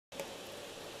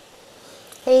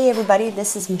Hey everybody,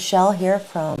 this is Michelle here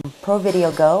from Pro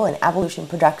Video Go and Evolution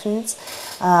Productions.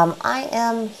 I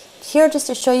am here just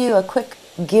to show you a quick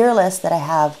gear list that I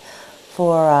have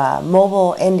for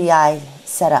mobile NDI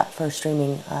setup for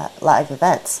streaming live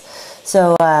events.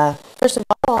 So first of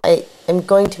all, I am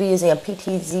going to be using a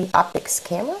PTZ Optics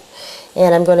camera,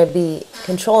 and I'm going to be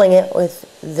controlling it with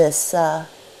this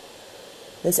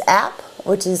this app,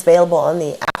 which is available on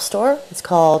the App Store. It's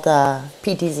called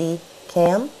PTZ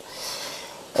Cam.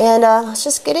 And let's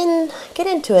just get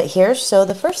into it here. So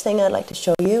the first thing I'd like to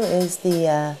show you is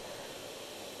the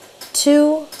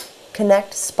two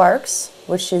Connect Sparks,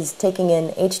 which is taking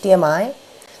in HDMI,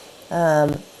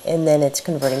 and then it's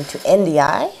converting to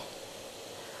NDI,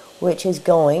 which is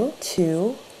going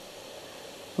to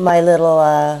my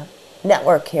little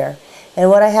network here. And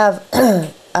what I have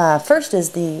first is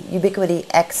the Ubiquiti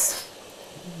X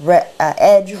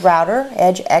Edge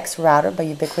X router by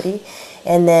Ubiquiti,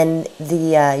 and then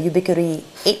the Ubiquiti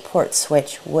 8-port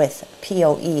switch with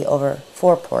PoE over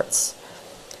 4 ports.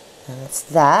 And that's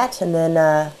that. And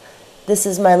then this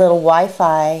is my little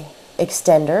Wi-Fi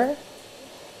extender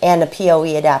and a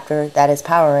PoE adapter that is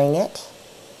powering it.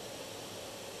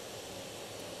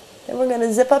 Then we're going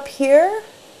to zip up here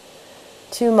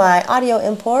to my audio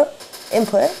input,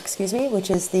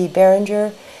 which is the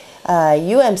Behringer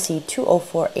UMC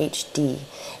 204 HD.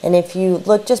 And if you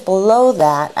look just below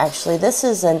that, actually this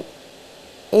is an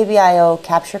AVIO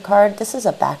capture card. This is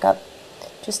a backup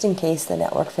just in case the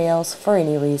network fails for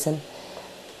any reason.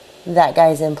 That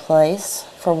guy's in place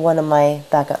for one of my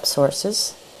backup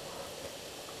sources.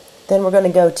 Then we're going to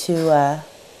go to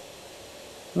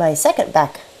my second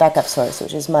backup source,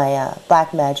 which is my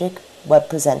Blackmagic web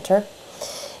presenter.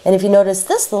 And if you notice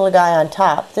this little guy on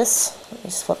top, let me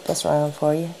just flip this around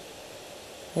for you,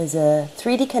 is a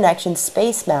 3D Connection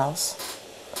Space Mouse.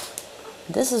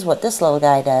 This is what this little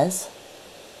guy does.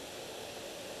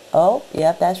 Oh,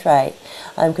 yep, that's right.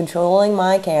 I'm controlling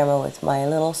my camera with my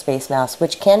little Space Mouse,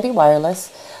 which can be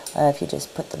wireless if you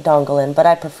just put the dongle in, but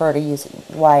I prefer to use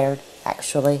it wired,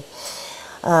 actually.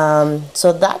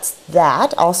 So that's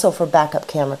that, also for backup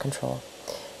camera control.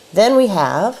 Then we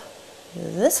have,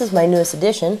 this is my newest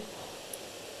addition,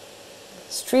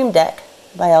 Stream Deck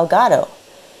by Elgato.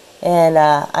 And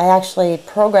I actually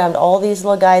programmed all these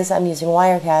little guys. I'm using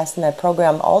Wirecast, and I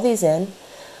programmed all these in.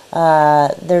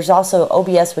 There's also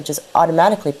OBS, which is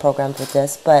automatically programmed with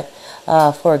this, but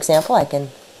for example, I can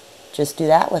just do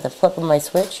that with a flip of my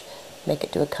switch, make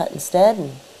it do a cut instead,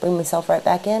 and bring myself right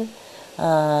back in.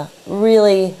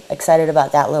 Really excited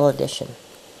about that little addition.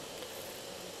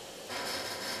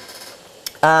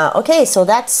 Okay, so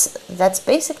that's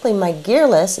basically my gear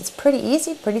list. It's pretty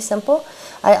easy, pretty simple.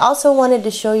 I also wanted to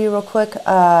show you real quick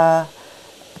a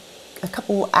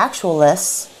couple actual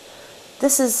lists.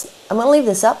 I'm going to leave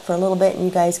this up for a little bit, and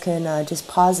you guys can just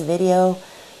pause the video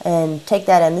and take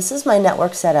that in. This is my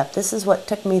network setup. This is what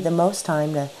took me the most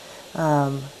time to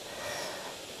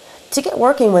get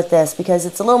working with this, because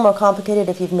it's a little more complicated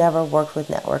if you've never worked with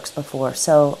networks before.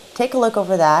 So take a look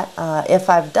over that. If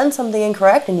I've done something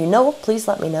incorrect and you know, please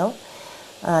let me know.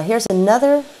 Here's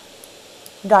another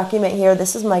document here.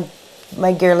 This is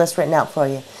my gear list written out for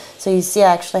you. So you see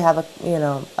I actually have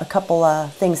a couple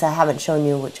things I haven't shown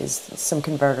you, which is some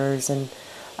converters and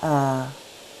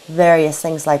various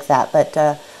things like that.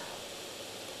 But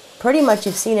pretty much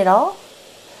you've seen it all.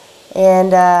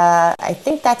 And I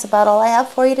think that's about all I have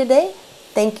for you today.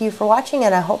 Thank you for watching,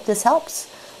 and I hope this helps.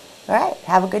 All right,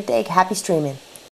 have a good day. Happy streaming.